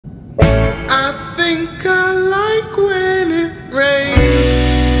I think I like when it rains.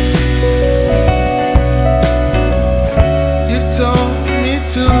 You told me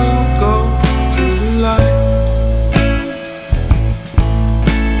to go to the light,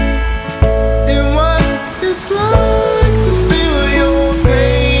 and what it's like to feel your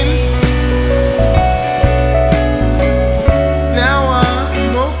pain. Now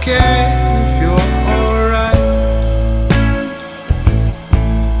I'm okay if you're alright.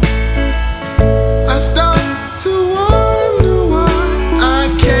 I start to wonder why I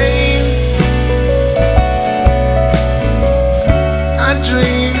came. I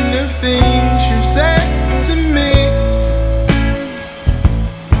dreamed of things you said to me.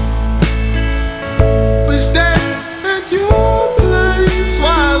 We stand at your place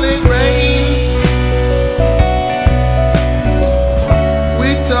while it rains. We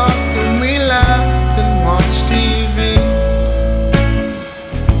talk and we laugh and watch TV.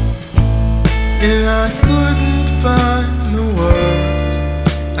 And I couldn't find the words,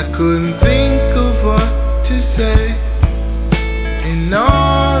 I couldn't think of what to say. And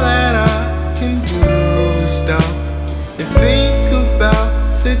all that I can do is stop and think about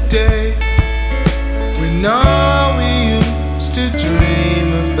the days when all we used to dream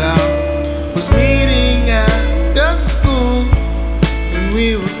about was meeting at the school, when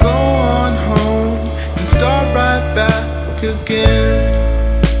we would go on home and start right back again.